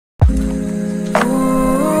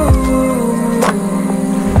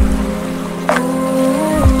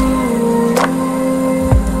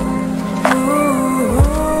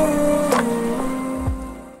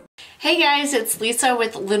it's Lisa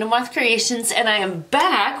with Moth Creations, and I am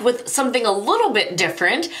back with something a little bit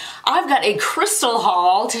different. I've got a crystal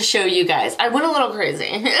haul to show you guys. I went a little crazy.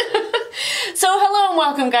 So hello and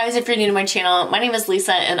welcome guys if you're new to my channel. My name is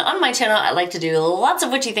Lisa, and on my channel I like to do lots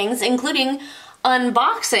of witchy things, including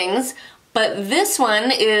unboxings, but this one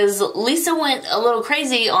is Lisa went a little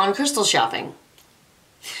crazy on crystal shopping.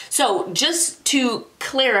 So just to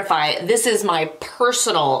clarify, this is my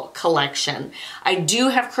personal collection. I do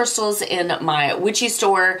have crystals in my witchy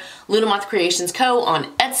store, Moth Creations Co.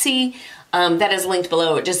 on Etsy. That is linked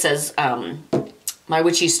below. It just says my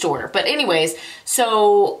witchy store. But anyways,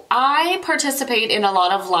 so I participate in a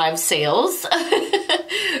lot of live sales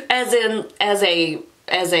as a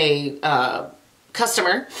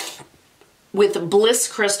customer with Bliss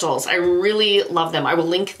Crystals. I really love them. I will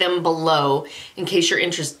link them below in case you're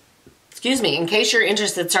interested. Excuse me, in case you're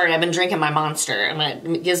interested. Sorry, I've been drinking my Monster and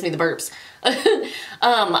it gives me the burps.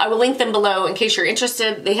 I will link them below in case you're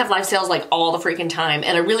interested. They have live sales like all the freaking time,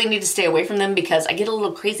 and I really need to stay away from them because I get a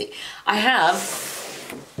little crazy. I have...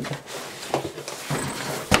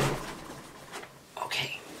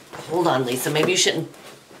 Okay, hold on, Lisa. Maybe you shouldn't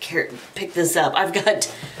pick this up. I've got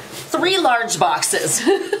 3 large boxes.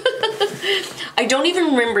 I don't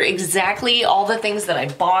even remember exactly all the things that I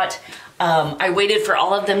bought. I waited for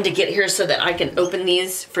all of them to get here so that I can open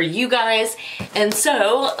these for you guys. And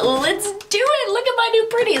so let's do it. Look at my new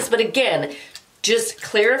pretties. But again, just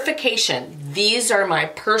clarification. These are my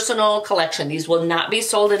personal collection. These will not be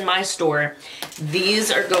sold in my store.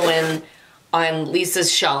 These are going on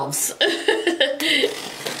Lisa's shelves.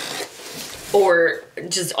 Or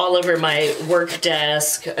just all over my work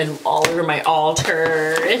desk and all over my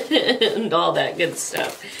altar and all that good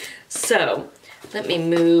stuff. So let me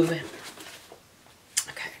move.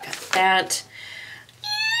 Okay, I got that.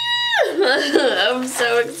 Yeah! I'm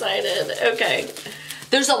so excited. Okay.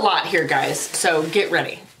 There's a lot here, guys, so get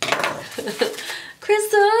ready.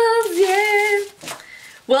 Crystals, yeah.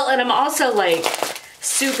 Well, and I'm also like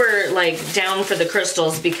super like down for the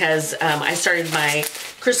crystals because I started my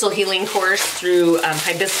crystal healing course through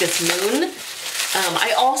Hibiscus Moon.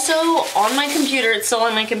 I also, on my computer, it's still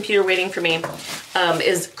on my computer waiting for me,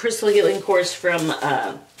 is crystal healing course from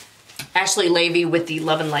Ashley Levy with the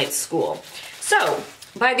Love and Light School. So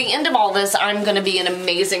by the end of all this, I'm going to be an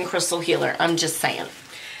amazing crystal healer. I'm just saying.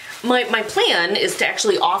 My plan is to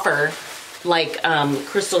actually offer like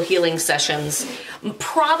crystal healing sessions,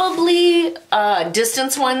 probably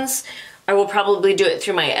distance ones. I will probably do it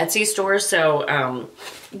through my Etsy store, so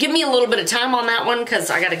give me a little bit of time on that one because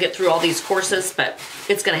I got to get through all these courses, but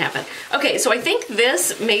it's going to happen. Okay, so I think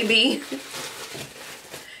this may be...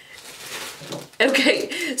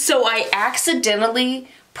 Okay, so I accidentally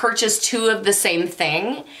purchased 2 of the same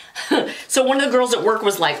thing. So one of the girls at work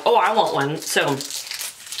was like, oh, I want one. So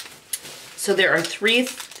there are 2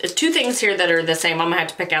 things here that are the same. I'm going to have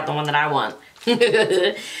to pick out the one that I want.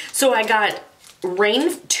 So I got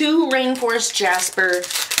 2 Rainforest Jasper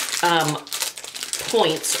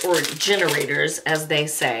points, or generators, as they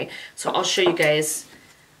say. So I'll show you guys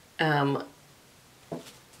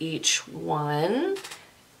each one.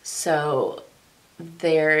 So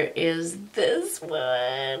there is this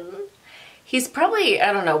one. He's probably,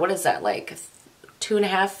 I don't know, what is that, like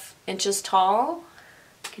 2.5 inches tall?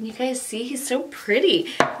 Can you guys see? He's so pretty.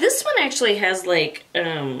 This one actually has like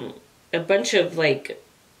a bunch of like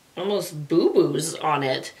almost boo-boos on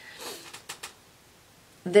it.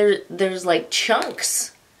 There's like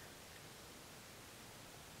chunks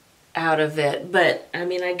out of it, but I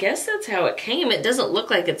mean, I guess that's how it came. It doesn't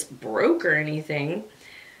look like it's broke or anything.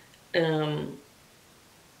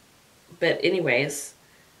 But anyways,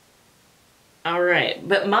 all right.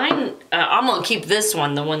 But mine, I'm gonna keep this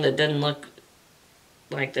one, the one that doesn't look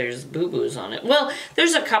like there's boo-boos on it. Well,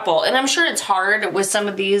 there's a couple, and I'm sure it's hard with some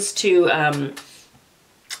of these to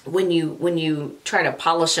when you try to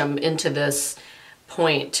polish them into this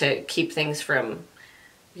point to keep things from,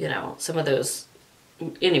 you know, some of those.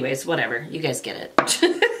 Anyways, whatever, you guys get it.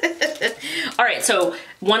 All right, so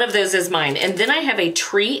one of those is mine, and then I have a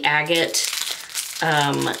tree agate.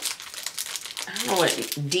 I don't know what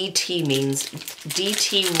DT means.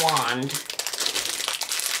 DT wand.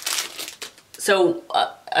 So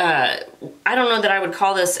I don't know that I would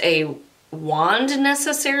call this a wand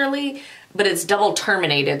necessarily, but it's double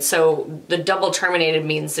terminated. So the double terminated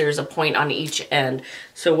means there's a point on each end.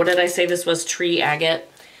 So what did I say this was? Tree agate.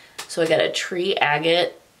 So I got a tree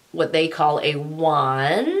agate, what they call a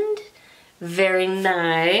wand. Very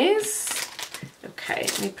nice. Okay,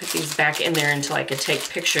 let me put these back in there until I can take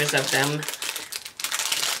pictures of them.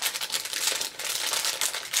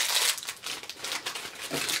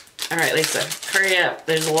 All right, Lisa, hurry up.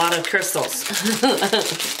 There's a lot of crystals.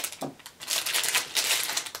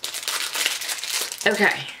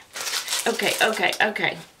 Okay.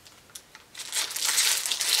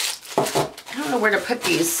 I don't know where to put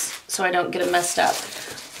these so I don't get them messed up.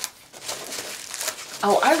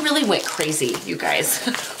 Oh, I really went crazy, you guys.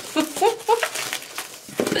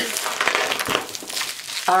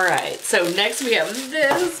 All right, so next we have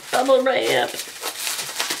this bubble wrap.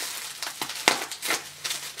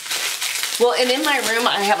 Well, and in my room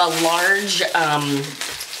I have a large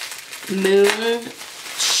moon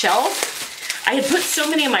shelf. I had put so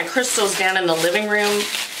many of my crystals down in the living room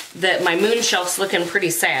that my moon shelf's looking pretty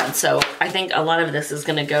sad. So I think a lot of this is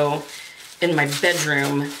gonna go in my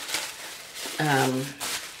bedroom,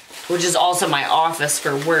 which is also my office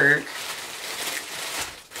for work.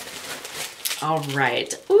 All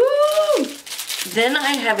right. Ooh! Then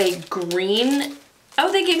I have a green,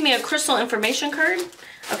 oh, they gave me a crystal information card?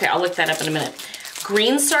 Okay, I'll look that up in a minute.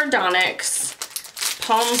 Green sardonyx,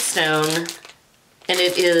 palm stone, and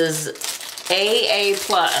it is AA+,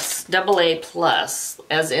 AA+,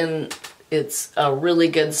 as in it's a really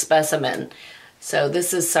good specimen. So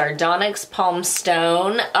this is sardonyx palm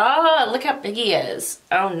stone. Oh, look how big he is.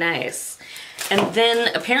 Oh, nice. And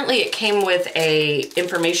then apparently it came with a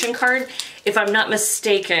information card. If I'm not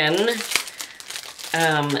mistaken,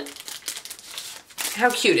 how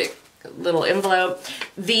cute, little envelope.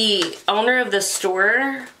 The owner of the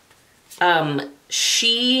store,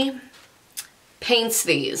 she paints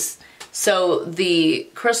these. So the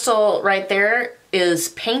crystal right there is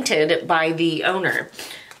painted by the owner.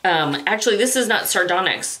 Actually, this is not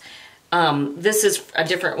sardonyx. This is a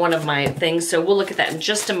different one of my things, so we'll look at that in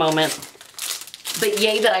just a moment. But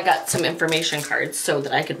yay that I got some information cards so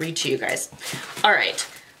that I could read to you guys. All right,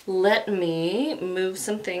 let me move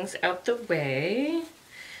some things out the way.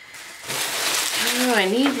 Oh, I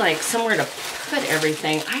need like somewhere to put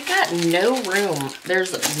everything. I got no room.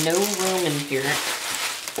 There's no room in here.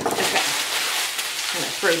 Okay, I'm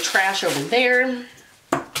gonna throw trash over there.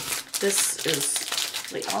 This is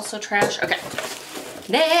also trash. Okay,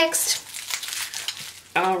 next.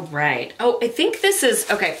 All right. Oh, I think this is,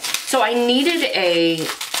 okay. So I needed a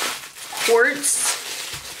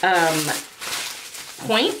quartz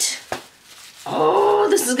point. Oh,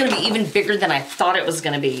 this is gonna be even bigger than I thought it was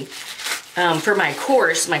gonna be for my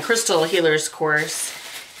course, my Crystal Healers course.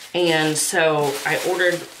 And so I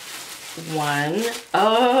ordered one.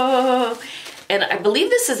 Oh, and I believe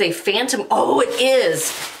this is a phantom. Oh, it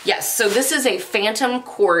is. Yes, so this is a phantom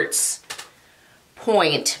quartz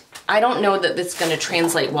point. I don't know that it's going to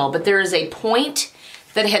translate well, but there is a point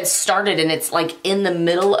that had started and it's like in the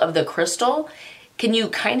middle of the crystal. Can you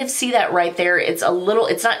kind of see that right there? It's a little,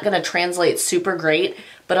 it's not going to translate super great,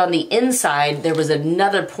 but on the inside there was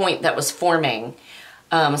another point that was forming.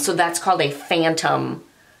 So that's called a phantom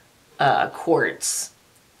quartz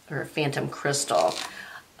or a phantom crystal.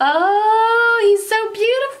 Oh, he's so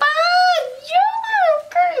beautiful.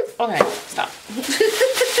 Yeah, okay, stop.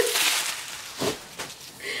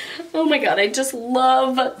 Oh my God, I just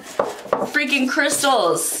love freaking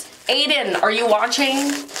crystals. Aiden, are you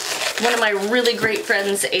watching? One of my really great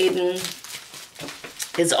friends, Aiden,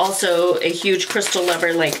 is also a huge crystal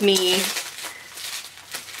lover like me.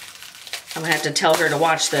 I'm gonna have to tell her to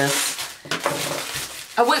watch this.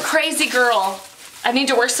 I went crazy, girl. I need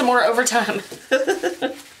to work some more overtime.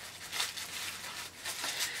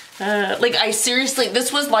 Like I seriously,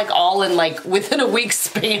 this was like all in like within a week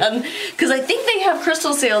span, because I think they have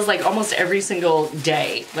crystal sales like almost every single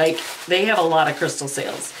day. Like they have a lot of crystal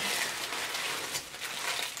sales.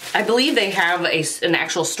 I believe they have an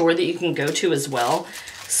actual store that you can go to as well.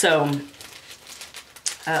 So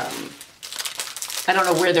I don't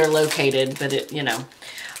know where they're located, but it, you know.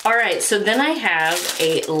 All right, so then I have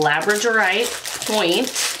a labradorite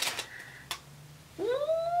point.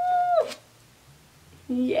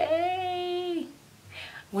 Yay! I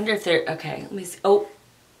wonder if they're, okay, let me see. Oh,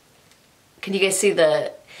 can you guys see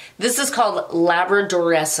this is called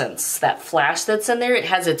labradorescence, that flash that's in there. It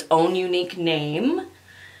has its own unique name.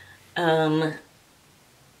 I don't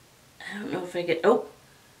know if I get, oh.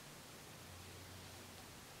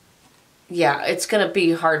 Yeah, it's gonna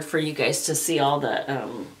be hard for you guys to see all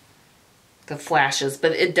the flashes,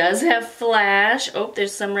 but it does have flash. Oh,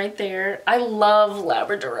 there's some right there. I love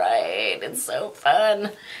labradorite. It's so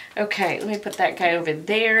fun. Okay, let me put that guy over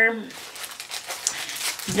there.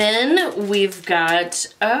 Then we've got,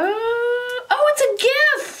 oh, it's a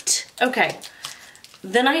gift. Okay.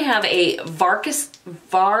 Then I have a Varus.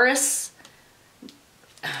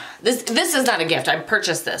 This is not a gift. I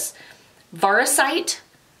purchased this. Varusite.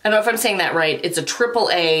 I don't know if I'm saying that right. It's a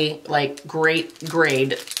AAA, like, great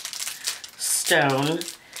grade stone.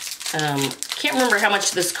 Can't remember how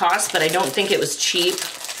much this cost, but I don't think it was cheap.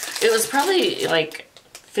 It was probably like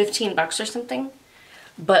 15 bucks or something.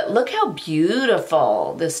 But look how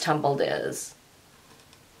beautiful this tumbled is.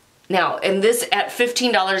 Now, and this at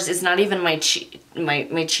 $15 is not even my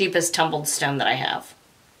cheapest tumbled stone that I have.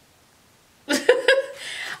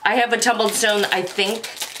 I have a tumbled stone, I think,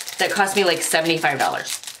 that cost me like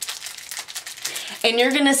 $75. And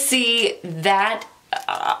you're gonna see that,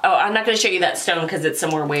 I'm not gonna show you that stone because it's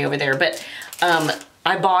somewhere way over there, but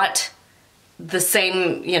I bought the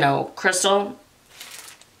same, you know, crystal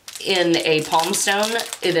in a palm stone.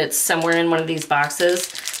 It's somewhere in one of these boxes.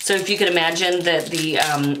 So if you could imagine that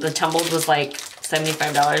the tumbled was like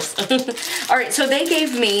 $75. All right, so they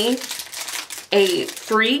gave me a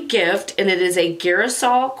free gift, and it is a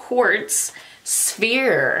Girasol quartz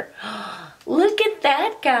sphere. Look at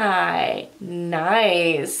that guy.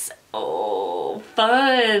 Nice. Oh,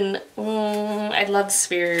 fun. I love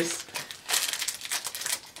spheres.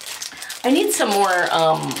 I need some more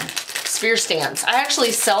sphere stands. I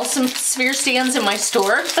actually sell some sphere stands in my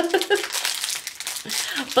store.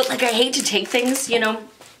 But like, I hate to take things, you know,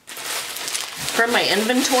 from my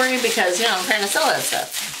inventory because, you know, I'm trying to sell that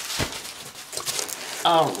stuff.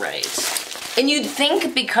 All right. And you'd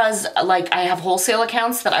think because like I have wholesale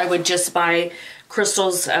accounts that I would just buy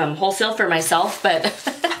crystals wholesale for myself, but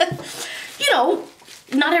you know,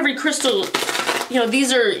 not every crystal, you know,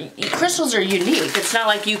 crystals are unique. It's not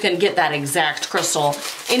like you can get that exact crystal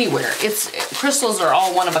anywhere. Crystals are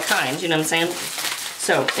all one of a kind, you know what I'm saying?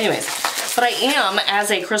 So anyways, but I am as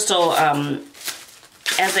a crystal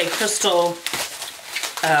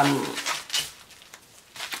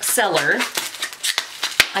seller,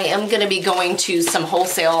 I am going to be going to some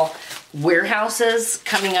wholesale warehouses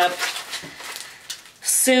coming up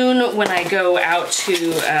soon. When I go out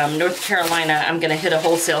to North Carolina, I'm going to hit a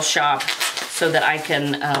wholesale shop so that I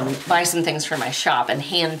can buy some things for my shop and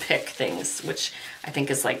hand pick things, which I think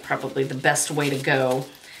is like probably the best way to go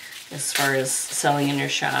as far as selling in your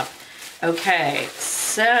shop. Okay,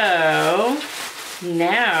 so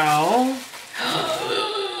now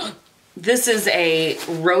this is a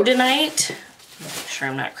rhodonite. Make sure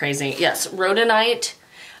I'm not crazy. Yes, rhodonite.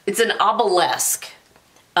 It's an obelisk.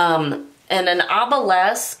 And an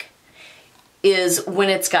obelisk is when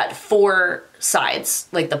it's got 4 sides.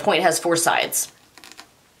 Like the point has 4 sides.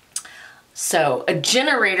 So a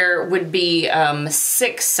generator would be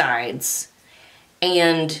 6 sides.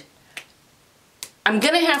 And I'm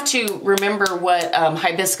going to have to remember what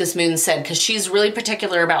Hibiscus Moon said, because she's really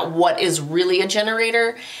particular about what is really a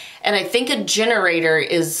generator. And I think a generator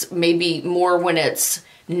is maybe more when it's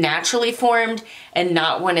naturally formed and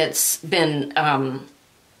not when it's been carved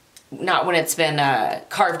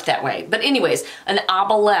that way. But anyways, an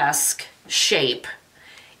obelisk shape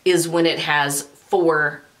is when it has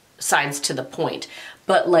 4 sides to the point.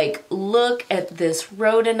 But like, look at this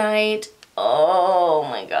rhodonite. Oh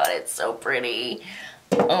my God, it's so pretty.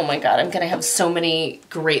 Oh my God, I'm gonna have so many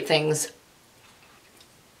great things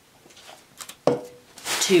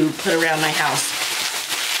to put around my house.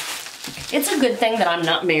 It's a good thing that I'm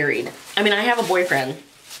not married. I mean, I have a boyfriend,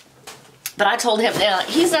 but I told him, now,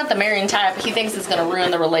 he's not the marrying type. He thinks it's gonna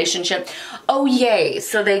ruin the relationship. Oh yay,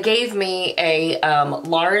 so they gave me a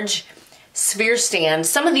large sphere stand.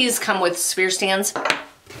 Some of these come with sphere stands.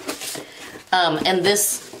 And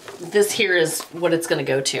this here is what it's gonna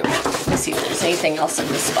go to. Let's see if there's anything else in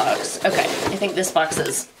this box. Okay, I think this box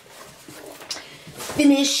is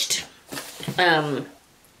finished.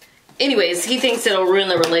 Anyways, he thinks it'll ruin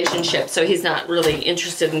the relationship, so he's not really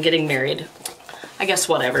interested in getting married. I guess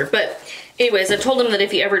whatever. But anyways, I told him that if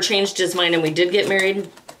he ever changed his mind and we did get married,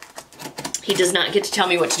 he does not get to tell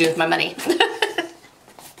me what to do with my money.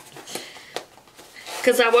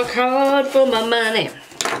 Because I work hard for my money.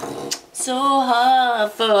 So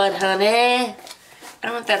hard for it, honey. I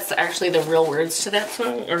don't know if that's actually the real words to that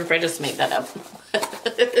song, or if I just made that up.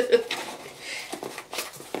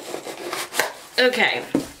 Okay.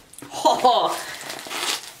 Oh,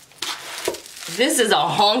 this is a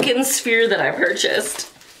honkin' sphere that I purchased.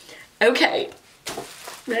 Okay.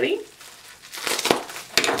 Ready?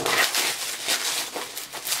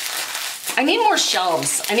 I need more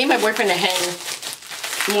shelves. I need my boyfriend to hang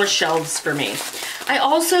more shelves for me. I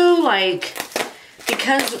also, like,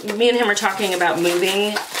 because me and him are talking about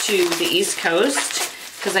moving to the East Coast,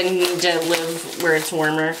 because I need to live where it's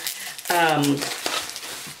warmer,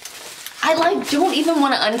 I, like, don't even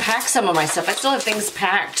want to unpack some of my stuff. I still have things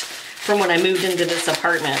packed from when I moved into this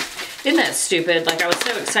apartment. Isn't that stupid? Like, I was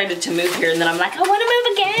so excited to move here, and then I'm like, I want to move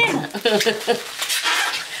again.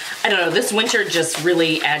 I don't know, this winter just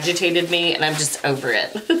really agitated me, and I'm just over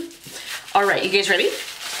it. All right, you guys ready?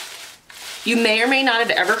 You may or may not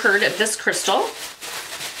have ever heard of this crystal.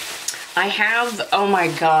 I have, oh my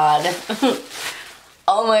God.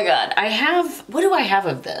 Oh my God. I have, what do I have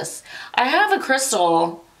of this? I have a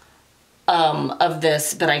crystal of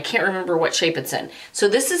this, but I can't remember what shape it's in. So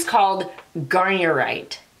this is called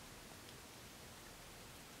garnierite.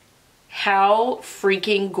 How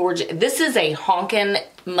freaking gorgeous. This is a honkin'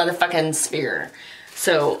 motherfucking sphere.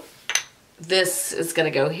 So this is gonna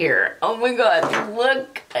go here. Oh my God,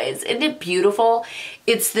 look guys, isn't it beautiful?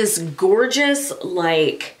 It's this gorgeous,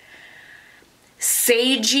 like,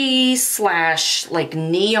 sagey slash like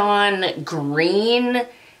neon green.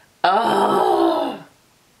 Oh,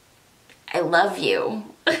 I love you.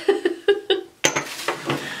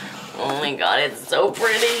 Oh my God, it's so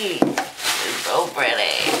pretty. It's so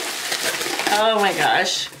pretty. Oh my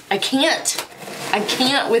gosh. I can't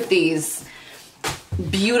with these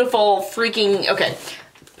beautiful freaking, okay.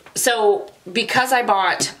 So because I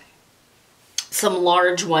bought some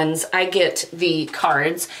large ones, I get the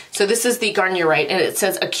cards. So this is the garnierite, and it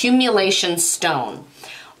says accumulation stone.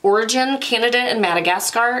 Origin, Canada and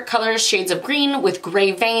Madagascar. Colors, shades of green with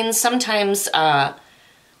gray veins, sometimes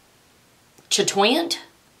chatoyant.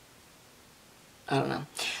 I don't know.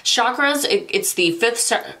 Chakras, it's the fifth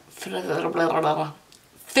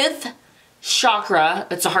chakra.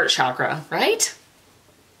 It's a heart chakra, right?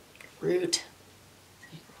 Root.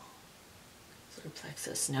 Solar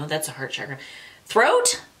plexus. No, that's a heart chakra.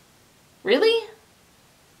 Throat? Really?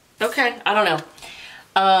 Okay, I don't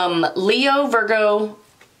know. Leo, Virgo,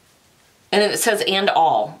 and then it says and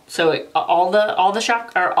all. So all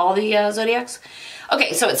the zodiacs.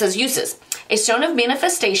 Okay, so it says uses. A stone of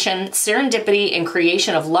manifestation, serendipity, and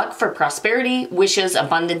creation of luck for prosperity, wishes,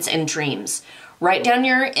 abundance, and dreams. Write down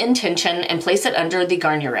your intention and place it under the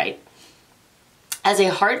garnierite. As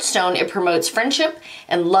a heart stone, it promotes friendship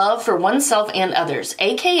and love for oneself and others,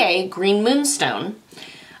 aka green moonstone.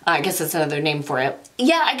 I guess that's another name for it.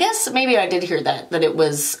 Yeah, I guess maybe I did hear that it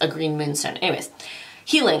was a green moonstone. Anyways,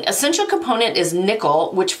 healing. Essential component is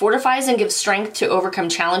nickel, which fortifies and gives strength to overcome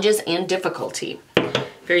challenges and difficulty.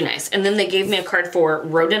 Very nice. And then they gave me a card for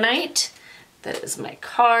rhodonite. That is my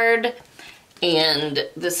card. And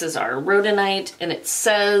this is our rhodonite, and it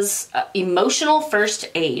says emotional first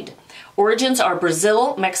aid. Origins are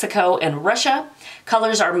Brazil, Mexico, and Russia.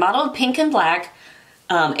 Colors are mottled pink and black,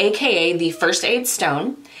 aka the first aid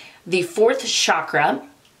stone. The fourth chakra,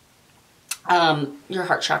 your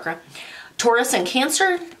heart chakra. Taurus and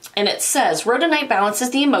Cancer, and it says rhodonite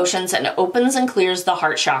balances the emotions and opens and clears the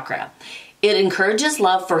heart chakra. It encourages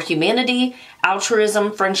love for humanity,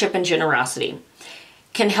 altruism, friendship, and generosity.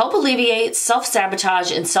 Can help alleviate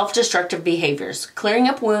self-sabotage and self-destructive behaviors, clearing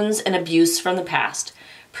up wounds and abuse from the past.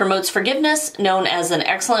 Promotes forgiveness, known as an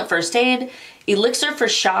excellent first aid. Elixir for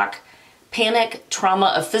shock, panic, trauma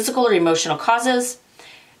of physical or emotional causes.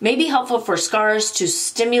 May be helpful for scars to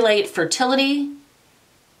stimulate fertility.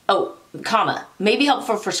 Oh, comma. May be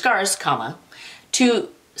helpful for scars, comma, to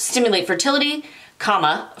stimulate fertility,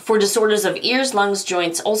 comma, for disorders of ears, lungs,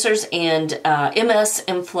 joints, ulcers, and MS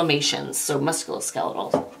inflammations. So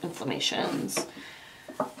musculoskeletal inflammations.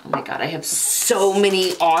 Oh my God, I have so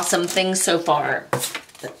many awesome things so far.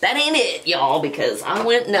 But that ain't it, y'all, because I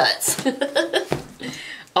went nuts.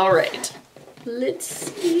 All right. Let's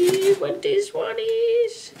see what this one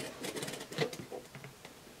is.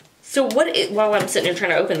 So while I'm sitting here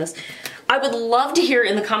trying to open this, I would love to hear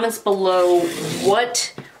in the comments below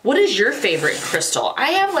what is your favorite crystal?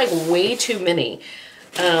 I have like way too many.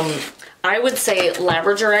 I would say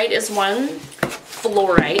labradorite is one.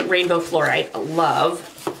 Fluorite, rainbow fluorite, love.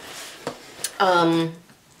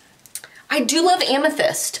 I do love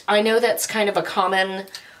amethyst. I know that's kind of a common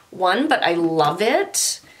one, but I love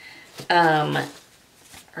it. All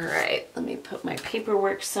right, let me put my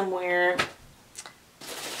paperwork somewhere.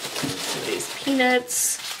 Some of these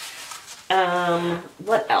peanuts.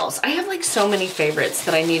 What else? I have like so many favorites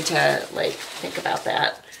that I need to like think about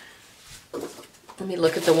that. Let me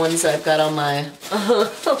look at the ones that I've got on my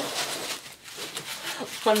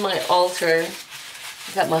on my altar.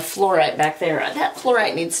 I've got my fluorite back there. That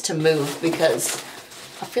fluorite needs to move because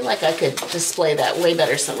I feel like I could display that way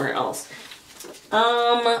better somewhere else.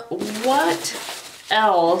 What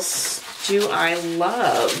else do I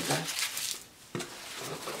love?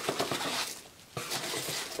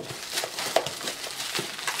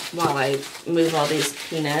 While I move all these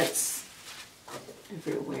peanuts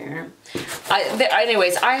everywhere.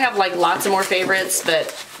 Anyways, I have like lots of more favorites,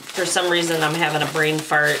 but for some reason I'm having a brain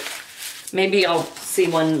fart. Maybe I'll see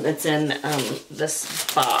one that's in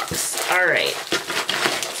this box. All right,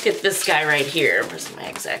 let's get this guy right here. Where's my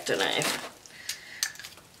X-Acto knife?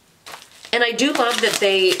 And I do love that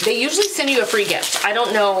they usually send you a free gift. I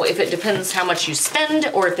don't know if it depends how much you spend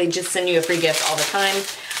or if they just send you a free gift all the time.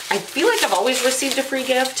 I feel like I've always received a free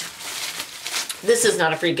gift. This is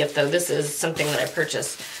not a free gift though. This is something that I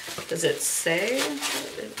purchased. Does it say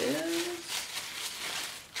what it is?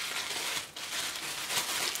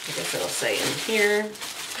 I guess it'll say in here.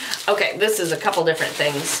 Okay, this is a couple different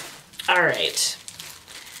things. All right.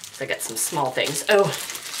 So I got some small things. Oh,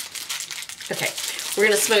 okay. We're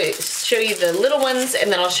gonna show you the little ones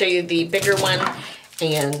and then I'll show you the bigger one.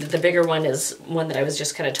 And the bigger one is one that I was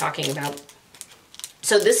just kind of talking about.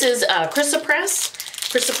 So this is chrysoprase,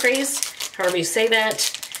 however you say that.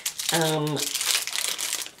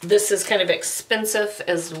 This is kind of expensive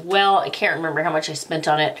as well. I can't remember how much I spent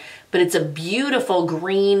on it, but it's a beautiful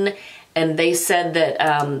green. And they said that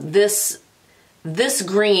this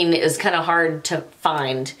green is kind of hard to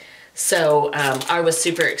find. So I was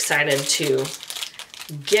super excited to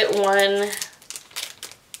get one.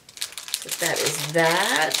 So that is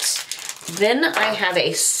that. Then I have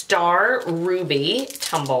a Star Ruby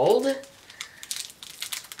tumbled,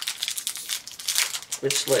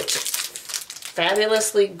 which looked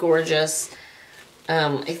fabulously gorgeous.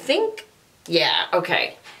 I think, yeah,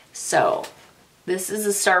 okay. So this is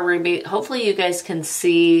a Star Ruby. Hopefully you guys can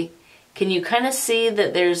see. Can you kind of see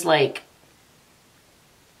that there's like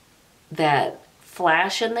that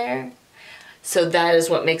flash in there? So that is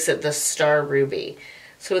what makes it the Star Ruby.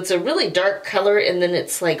 So it's a really dark color and then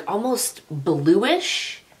it's like almost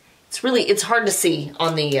bluish. It's hard to see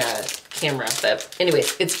on the camera, but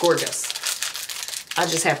anyways, it's gorgeous. I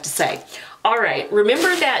just have to say. All right,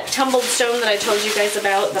 remember that tumbled stone that I told you guys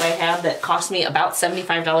about that I had that cost me about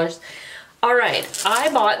 $75? All right,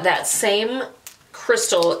 I bought that same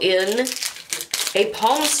crystal in a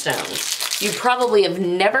palm stone. You probably have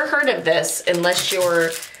never heard of this unless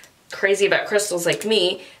you're crazy about crystals like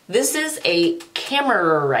me. This is a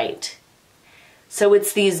camerite. So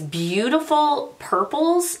it's these beautiful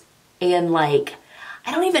purples and like,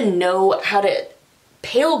 I don't even know how to,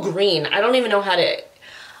 pale green. I don't even know how to,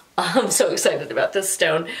 I'm so excited about this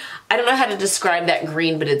stone. I don't know how to describe that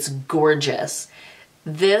green, but it's gorgeous.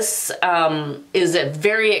 This is a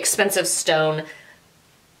very expensive stone.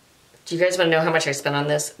 Do you guys want to know how much I spent on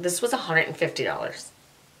this? This was $150.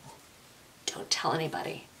 Don't tell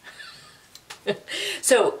anybody.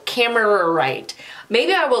 So camerite.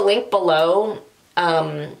 Maybe I will link below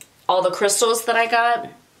all the crystals that I got.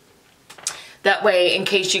 That way, in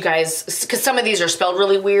case you guys, because some of these are spelled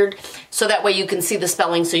really weird, so that way you can see the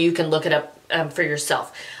spelling so you can look it up for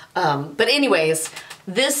yourself. But anyways,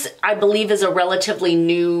 this I believe is a relatively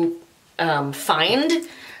new find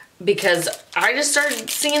because I just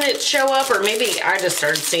started seeing it show up, or maybe I just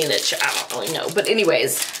started seeing it, I don't really know. But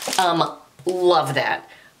anyways, love that.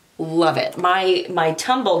 Love it. My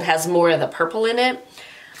tumbled has more of the purple in it.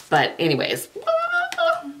 But anyways,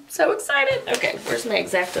 so excited. Okay, where's my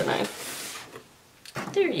X-Acto knife?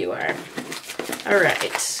 There you are. All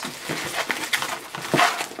right.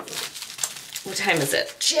 What time is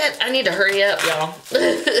it? Shit, I need to hurry up, y'all.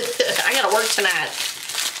 I gotta work tonight.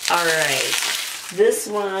 All right. This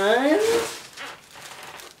one,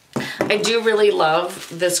 I do really love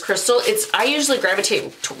this crystal. I usually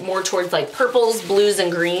gravitate more towards like purples, blues,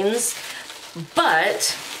 and greens,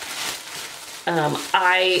 but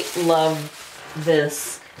I love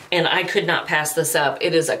this and I could not pass this up.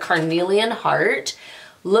 It is a carnelian heart.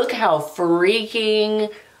 Look how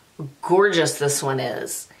freaking gorgeous this one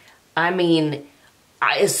is. I mean,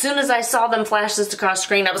 as soon as I saw them flash this across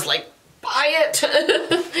screen, I was like, buy it.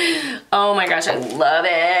 Oh my gosh, I love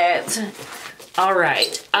it. All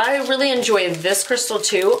right, I really enjoy this crystal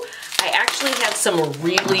too. I actually have some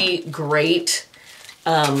really great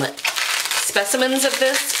specimens of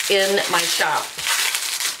this in my shop.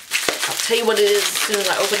 I'll tell you what it is as soon as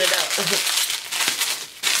I open it up.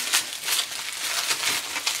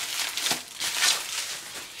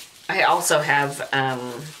 I also have, I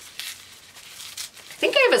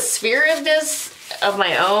think I have a sphere of this of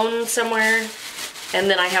my own somewhere. And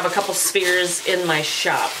then I have a couple spheres in my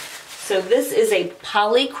shop. So this is a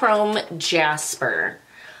polychrome jasper.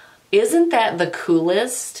 Isn't that the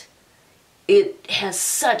coolest? It has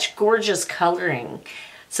such gorgeous coloring.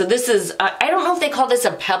 So this is, I don't know if they call this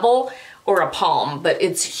a pebble or a palm, but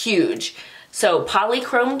it's huge. So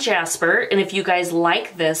polychrome jasper, and if you guys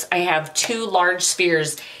like this, I have 2 large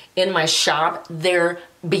spheres in my shop. They're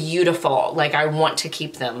beautiful. Like, I want to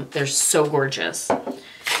keep them. They're so gorgeous.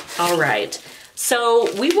 All right. So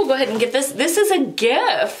we will go ahead and get this. This is a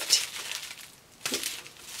gift.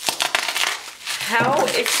 How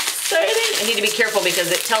exciting. I need to be careful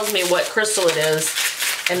because it tells me what crystal it is.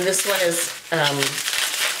 And this one is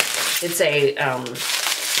It's a,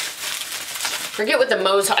 forget what the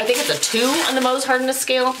Mohs, I think it's a 2 on the Mohs hardness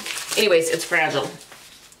scale. Anyways, it's fragile.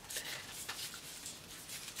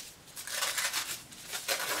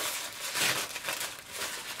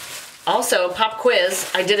 Also, pop quiz,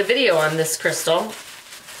 I did a video on this crystal.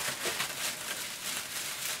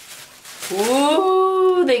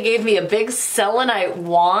 Ooh, they gave me a big selenite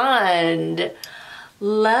wand.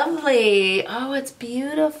 Lovely. Oh, it's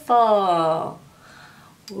beautiful.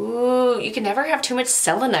 Ooh, you can never have too much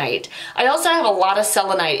selenite. I also have a lot of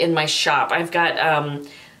selenite in my shop. I've got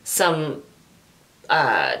some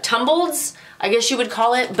tumbleds, I guess you would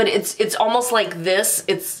call it, but it's almost like this.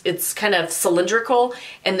 It's kind of cylindrical,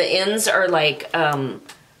 and the ends are like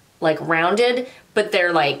rounded, but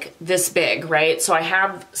they're like this big, right? So I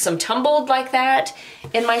have some tumbled like that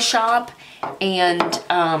in my shop, and God,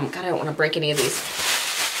 I don't want to break any of these.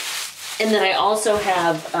 And then I also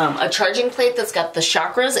have a charging plate that's got the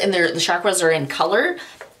chakras, and the chakras are in color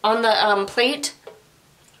on the plate.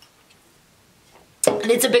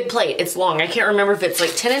 And it's a big plate. It's long. I can't remember if it's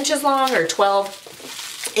like 10 inches long or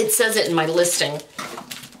 12. It says it in my listing.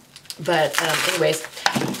 But anyways,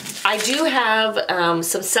 I do have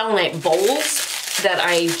some selenite bowls that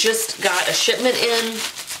I just got a shipment in.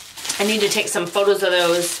 I need to take some photos of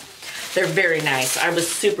those. They're very nice. I was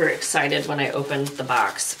super excited when I opened the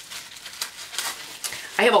box.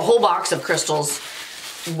 I have a whole box of crystals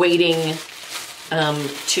waiting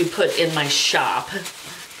to put in my shop.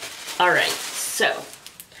 All right, so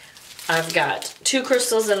I've got 2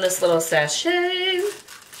 crystals in this little sachet.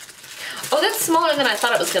 Oh, that's smaller than I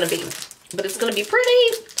thought it was gonna be, but it's gonna be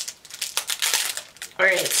pretty. All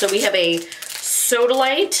right, so we have a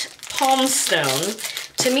sodalite palm stone.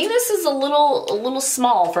 To me, this is a little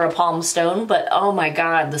small for a palm stone, but oh my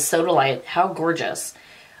God, the sodalite, how gorgeous.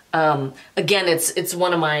 Again, it's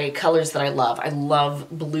one of my colors that I love. I love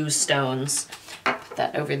blue stones. Put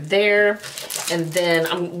that over there. And then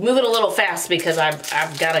I'm moving a little fast because I've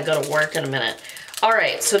got to go to work in a minute. All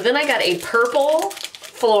right, so then I got a purple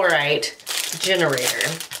fluorite generator.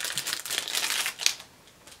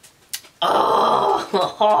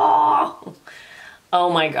 Oh, oh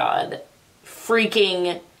my God.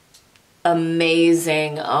 Freaking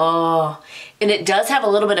amazing. Oh, and it does have a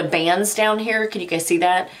little bit of bands down here. Can you guys see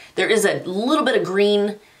that? There is a little bit of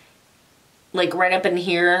green, like right up in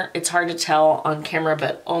here. It's hard to tell on camera,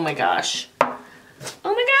 but oh my gosh. Oh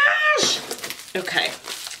my gosh. Okay.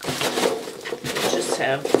 Just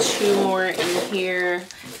have 2 more in here.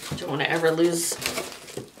 Don't want to ever lose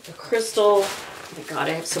the crystal. Oh my God,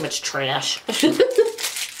 I have so much trash.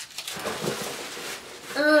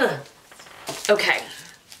 Okay.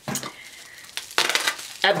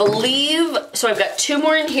 I believe, so I've got 2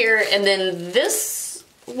 more in here, and then this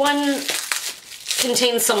one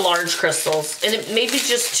contains some large crystals, and it may be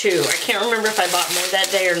just 2. I can't remember if I bought more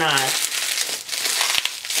that day or not.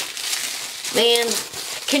 Man,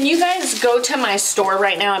 can you guys go to my store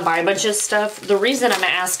right now and buy a bunch of stuff? The reason I'm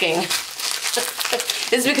asking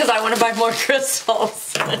is because I want to buy more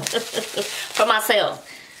crystals for myself.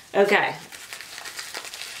 Okay.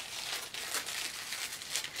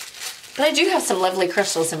 But I do have some lovely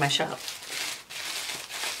crystals in my shop.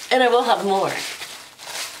 And I will have more.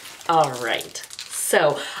 All right.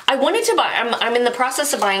 So I wanted to buy, I'm in the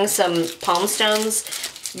process of buying some palm stones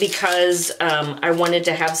because I wanted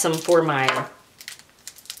to have some for my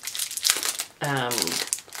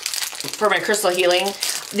crystal healing.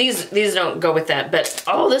 These don't go with that, but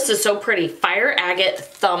oh, this is so pretty. Fire agate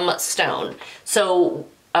thumb stone. So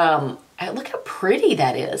look how pretty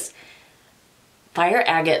that is. Fire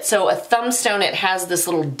agate. So a thumb stone, it has this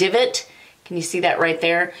little divot. Can you see that right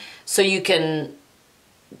there? So you can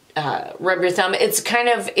rub your thumb. It's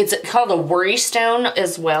called a worry stone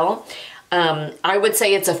as well. I would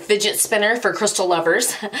say it's a fidget spinner for crystal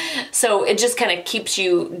lovers. So it just kind of keeps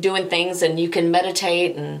you doing things, and you can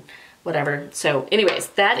meditate and whatever. So anyways,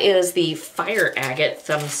 that is the fire agate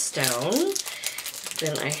thumb stone.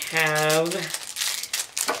 Then I have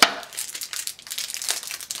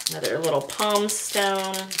another little palm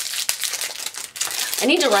stone. I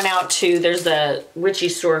need to run out to, there's a Richie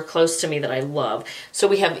store close to me that I love. So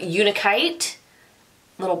we have Unikite,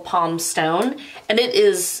 little palm stone, and it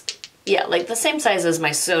is, yeah, like the same size as my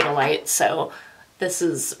sodalite. So this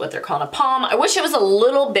is what they're calling a palm. I wish it was a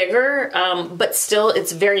little bigger, but still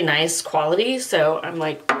it's very nice quality. So I'm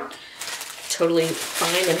like totally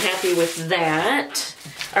fine and happy with that.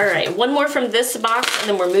 All right, one more from this box, and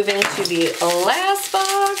then we're moving to the last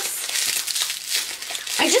box.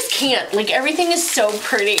 I just can't, like everything is so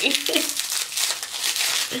pretty.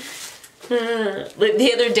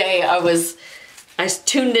 The other day I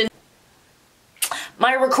tuned in. My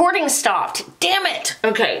My recording stopped. Damn it.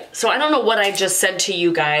 Okay, so I don't know what I just said to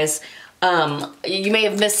you guys. You may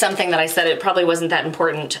have missed something that I said. It probably wasn't that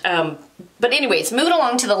important. But anyways, moving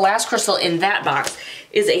along to the last crystal in that box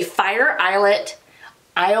is a fire iolite.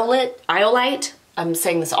 I'm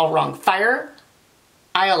saying this all wrong. Fire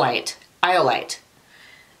iolite.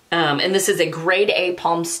 And this is a grade A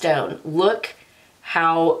palm stone. Look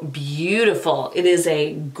how beautiful. It is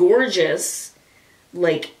a gorgeous,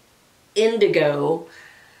 like, indigo.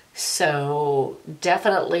 So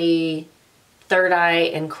definitely third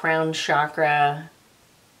eye and crown chakra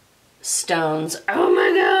stones. Oh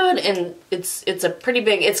my god. And it's a pretty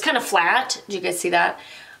big, it's kind of flat. Do you guys see that?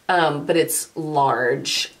 But it's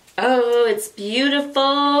large. Oh, it's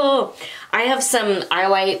beautiful. I have some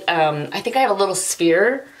iolite. I think I have a little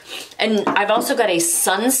sphere. And I've also got a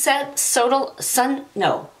sunset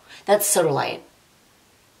no, that's sodalite.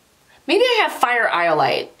 Maybe I have fire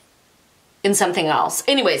iolite in something else.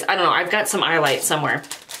 Anyways, I don't know. I've got some iolite somewhere.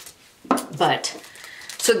 But,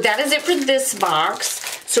 so that is it for this box.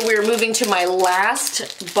 So we're moving to my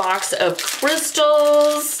last box of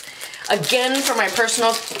crystals. Again, for my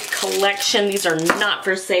personal collection. These are not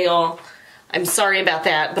for sale. I'm sorry about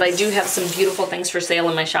that, but I do have some beautiful things for sale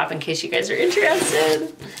in my shop in case you guys are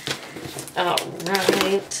interested. All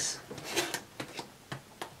right.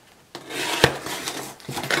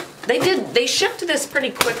 They shipped this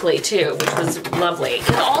pretty quickly too, which was lovely.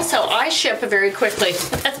 And also, I ship very quickly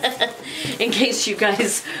in case you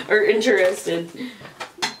guys are interested.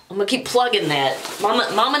 I'm gonna keep plugging that.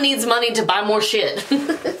 Mama needs money to buy more shit.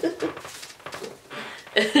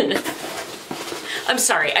 I'm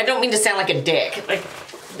sorry, I don't mean to sound like a dick. Like,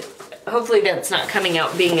 hopefully that's not coming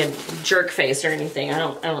out being a jerk face or anything. I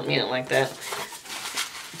don't mean it like that.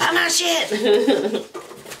 Buy my shit.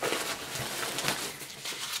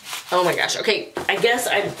 Oh my gosh. Okay, I guess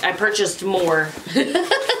I purchased more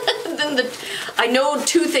than I know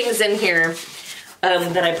 2 things in here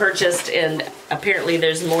that I purchased, and apparently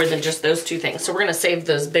there's more than just those 2 things. So we're gonna save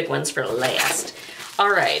those big ones for last.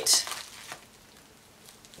 All right.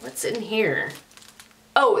 What's in here?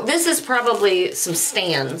 Oh, this is probably some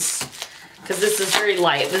stands, because this is very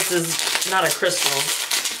light. This is not a crystal.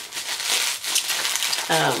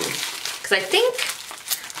 Because I think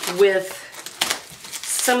with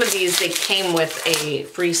some of these, they came with a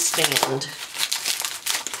free stand.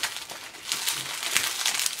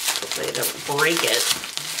 Hopefully I don't break it.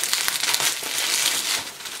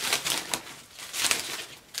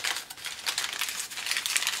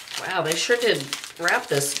 Wow, they sure did wrap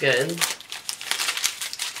this good.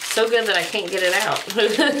 So good that I can't get it out.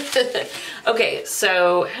 Okay,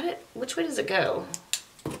 so which way does it go?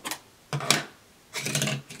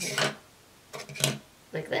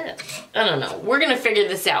 Like that. I don't know. We're gonna figure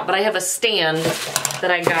this out, but I have a stand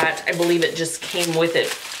that I got. I believe it just came with it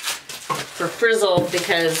for frizzle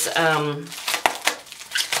because I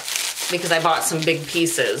bought some big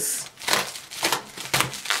pieces.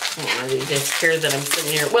 I don't know, you guys care that I'm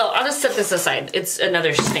sitting here. Well, I'll just set this aside. It's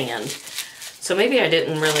another stand. So maybe I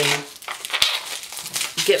didn't really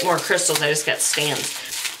get more crystals. I just got stands.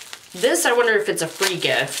 This, I wonder if it's a free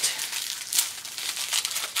gift.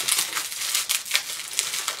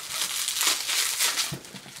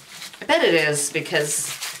 I bet it is,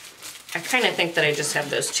 because I kind of think that I just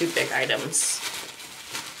have those 2 big items.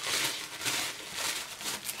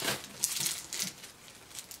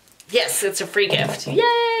 Yes, it's a free gift.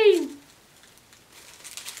 Yay!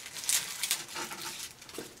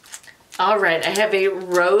 All right, I have a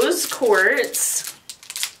rose quartz.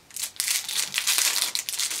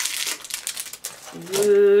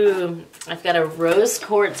 Ooh, I've got a rose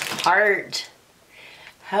quartz heart.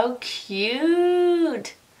 How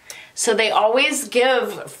cute. So they always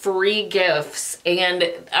give free gifts, and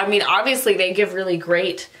I mean, obviously they give really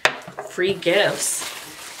great free gifts.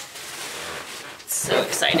 It's so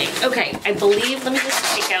exciting. Okay, I believe, let me just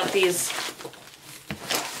take out these.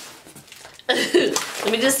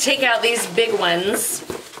 Let me just take out these big ones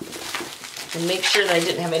and make sure that I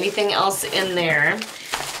didn't have anything else in there.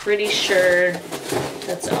 Pretty sure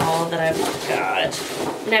that's all that I've got.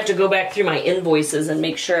 I'm gonna have to go back through my invoices and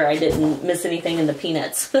make sure I didn't miss anything in the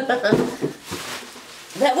peanuts.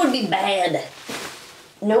 That would be bad.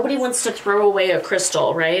 Nobody wants to throw away a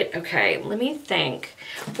crystal, right? Okay, let me think.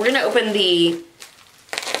 We're gonna open the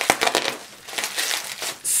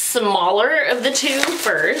smaller of the 2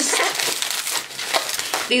 first.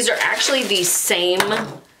 These are actually the same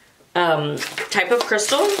type of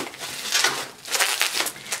crystal.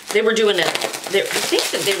 They were doing I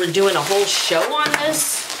think that they were doing a whole show on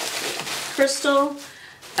this crystal.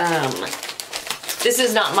 This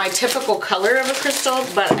is not my typical color of a crystal,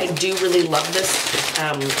 but I do really love this,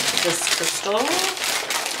 this crystal. I'm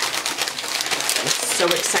so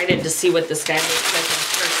excited to see what this guy looks like in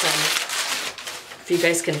person. If you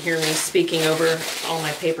guys can hear me speaking over all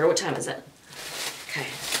my paper. What time is it? Okay.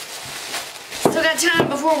 Still got time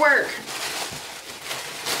before work.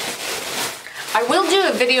 I will do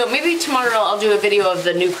a video, maybe tomorrow I'll do a video of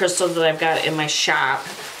the new crystals that I've got in my shop.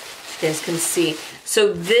 You guys can see.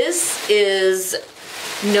 So this is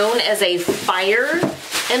known as a fire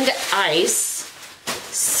and ice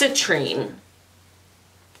citrine.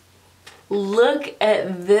 Look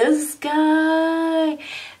at this guy.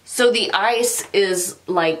 So the ice is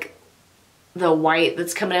like the white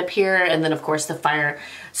that's coming up here, and then of course the fire.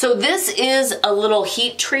 So this is a little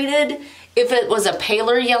heat treated. If it was a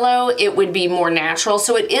paler yellow, it would be more natural.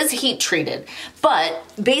 So it is heat treated, but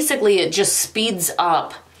basically it just speeds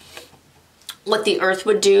up what the earth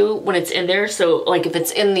would do when it's in there. So like if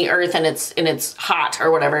it's in the earth and it's hot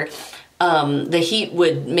or whatever, the heat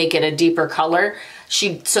would make it a deeper color.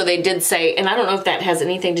 So they did say, and I don't know if that has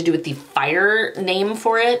anything to do with the fire name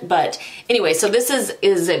for it, but anyway, so this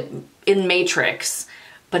is in matrix,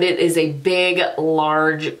 but it is a big,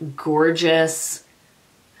 large, gorgeous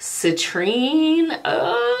citrine.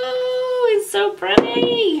 Oh, it's so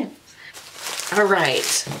pretty. All right.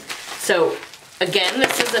 So again,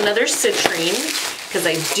 this is another citrine, because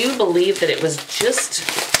I do believe that it was just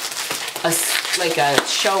like a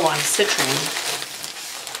show on citrine.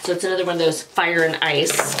 So it's another one of those fire and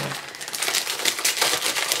ice.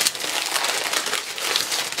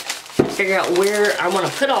 Figure out where I want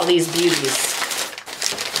to put all these beauties.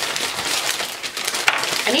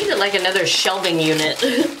 I need like another shelving unit.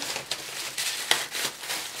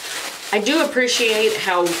 I do appreciate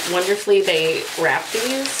how wonderfully they wrap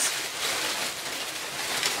these.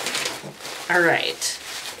 All right.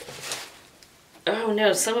 Oh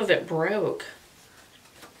no, some of it broke.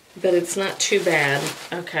 But it's not too bad.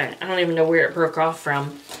 Okay, I don't even know where it broke off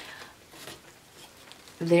from.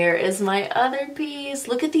 There is my other piece.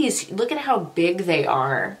 Look at these. Look at how big they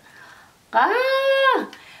are. Ah!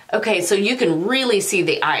 Okay, so you can really see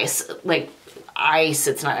the ice. Like ice,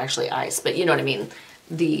 it's not actually ice, but you know what I mean.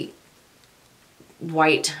 The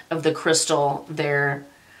white of the crystal there.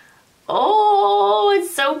 Oh,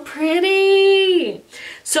 it's so pretty.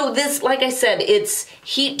 So this, like I said, it's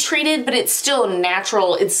heat treated, but it's still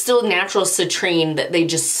natural. It's still natural citrine that they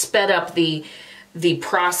just sped up the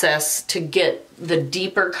process to get the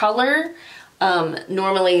deeper color.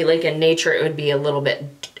 Normally, like in nature, it would be a little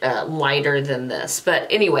bit lighter than this.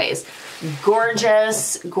 But anyways,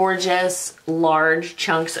 gorgeous, gorgeous, large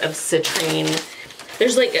chunks of citrine.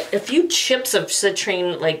 There's like a few chips of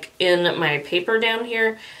citrine like in my paper down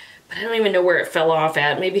here. But I don't even know where it fell off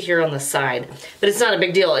at. Maybe here on the side. But it's not a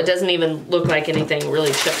big deal. It doesn't even look like anything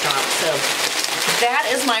really chipped off. So that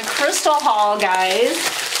is my crystal haul, guys,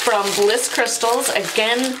 from Bliss Crystals.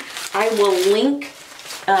 Again, I will link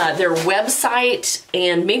their website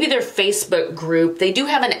and maybe their Facebook group. They do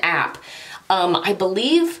have an app. I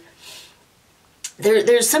believe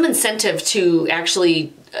there's some incentive to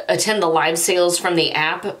actually attend the live sales from the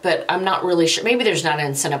app, but I'm not really sure. Maybe there's not an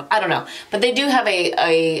incentive. I don't know. But they do have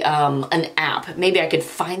an app. Maybe I could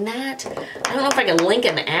find that. I don't know if I can link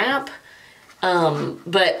an app.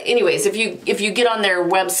 But anyways, if you get on their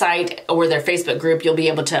website or their Facebook group, you'll be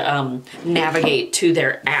able to navigate to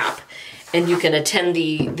their app. And you can attend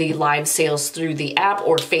the live sales through the app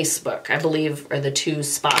or Facebook, I believe, are the two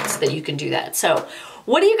spots that you can do that. So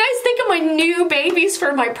what do you guys think of my new babies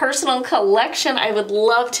for my personal collection? I would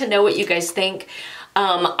love to know what you guys think.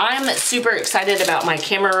 I'm super excited about my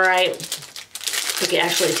Camerite. I can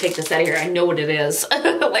actually take this out of here. I know what it is.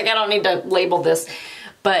 Like, I don't need to label this.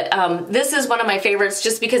 But this is one of my favorites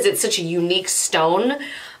just because it's such a unique stone.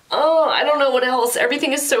 Oh, I don't know what else.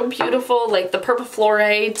 Everything is so beautiful. Like the purple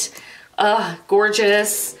fluorite,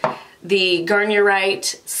 gorgeous. The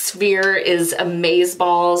garnierite sphere is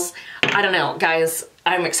amazeballs. I don't know, guys.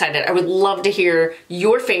 I'm excited. I would love to hear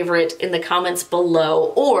your favorite in the comments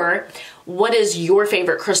below, or what is your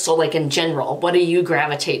favorite crystal like in general? What do you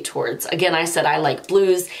gravitate towards? Again, I said I like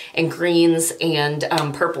blues and greens, and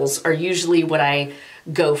purples are usually what I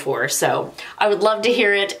go for. So I would love to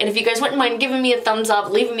hear it. And if you guys wouldn't mind giving me a thumbs up,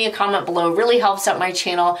 leaving me a comment below, it really helps out my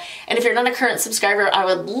channel. And if you're not a current subscriber, I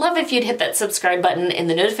would love if you'd hit that subscribe button and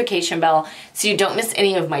the notification bell so you don't miss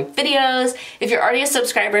any of my videos. If you're already a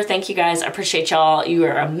subscriber, thank you guys. I appreciate y'all. You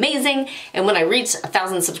are amazing. And when I reach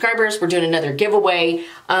 1,000 subscribers, we're doing another giveaway.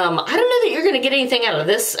 I don't know that you're going to get anything out of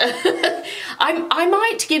this. I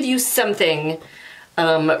might give you something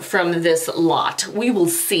from this lot. We will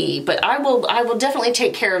see, but I will definitely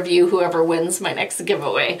take care of you, whoever wins my next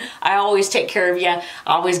giveaway. I always take care of you. I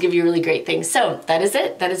always give you really great things. So that is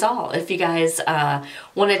it. That is all. If you guys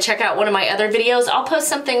want to check out one of my other videos, I'll post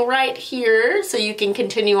something right here so you can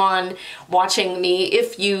continue on watching me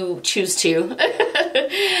if you choose to.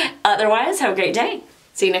 Otherwise, have a great day.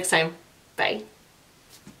 See you next time. Bye.